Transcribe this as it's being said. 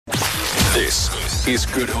This is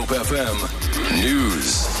Good Hope FM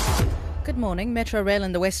News. Good morning. Metrorail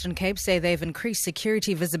in the Western Cape say they've increased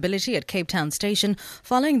security visibility at Cape Town Station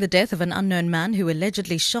following the death of an unknown man who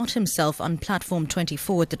allegedly shot himself on platform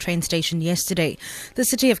 24 at the train station yesterday. The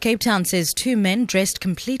city of Cape Town says two men dressed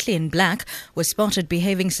completely in black were spotted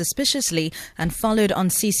behaving suspiciously and followed on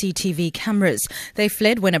CCTV cameras. They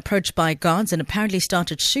fled when approached by guards and apparently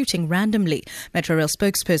started shooting randomly. Metrorail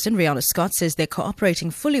spokesperson Rihanna Scott says they're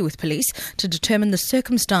cooperating fully with police to determine the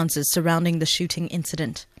circumstances surrounding the shooting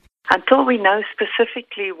incident. Until we know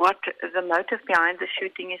specifically what the motive behind the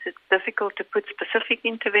shooting is, it's difficult to put specific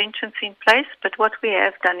interventions in place. But what we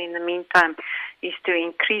have done in the meantime is to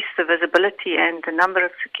increase the visibility and the number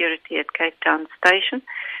of security at Cape Town Station.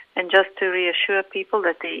 And just to reassure people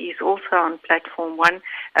that there is also on Platform 1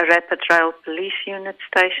 a rapid rail police unit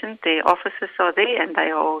station. Their officers are there and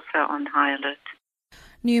they are also on high alert.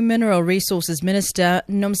 New Mineral Resources Minister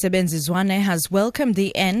Nomsebenzi Zwane has welcomed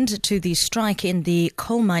the end to the strike in the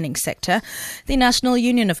coal mining sector. The National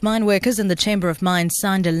Union of Mine Workers and the Chamber of Mines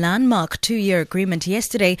signed a landmark 2-year agreement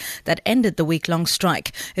yesterday that ended the week-long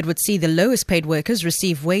strike. It would see the lowest paid workers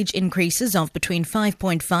receive wage increases of between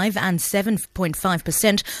 5.5 and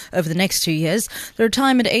 7.5% over the next 2 years. The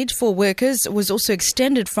retirement age for workers was also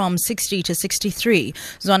extended from 60 to 63.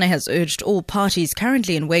 Zwane has urged all parties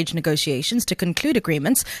currently in wage negotiations to conclude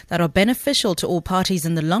agreements that are beneficial to all parties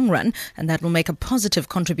in the long run and that will make a positive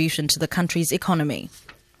contribution to the country's economy.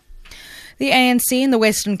 The ANC in the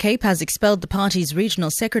Western Cape has expelled the party's regional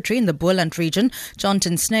secretary in the Boland region,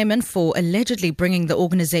 Jonathan Snyman, for allegedly bringing the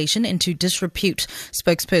organisation into disrepute.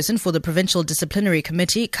 Spokesperson for the Provincial Disciplinary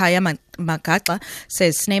Committee, Kaya Magaxa,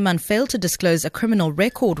 says Snyman failed to disclose a criminal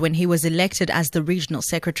record when he was elected as the regional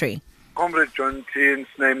secretary. Comrade Jonathan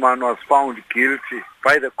Snyman was found guilty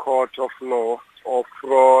by the court of law of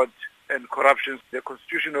fraud and corruption. The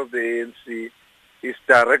constitution of the ANC is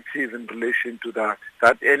directive in relation to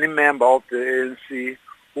that any member of the ANC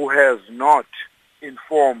who has not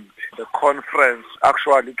informed the conference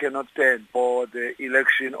actually cannot stand for the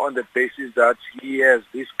election on the basis that he has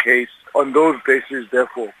this case. On those bases,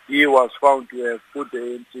 therefore, he was found to have put the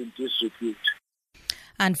ANC in disrepute.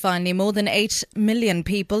 And finally, more than 8 million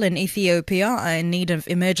people in Ethiopia are in need of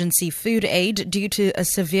emergency food aid due to a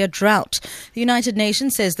severe drought. The United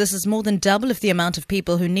Nations says this is more than double of the amount of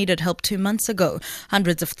people who needed help 2 months ago.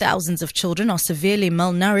 Hundreds of thousands of children are severely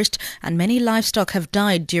malnourished and many livestock have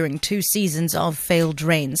died during 2 seasons of failed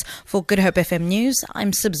rains. For Good Hope FM News,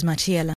 I'm Sibs Matiela.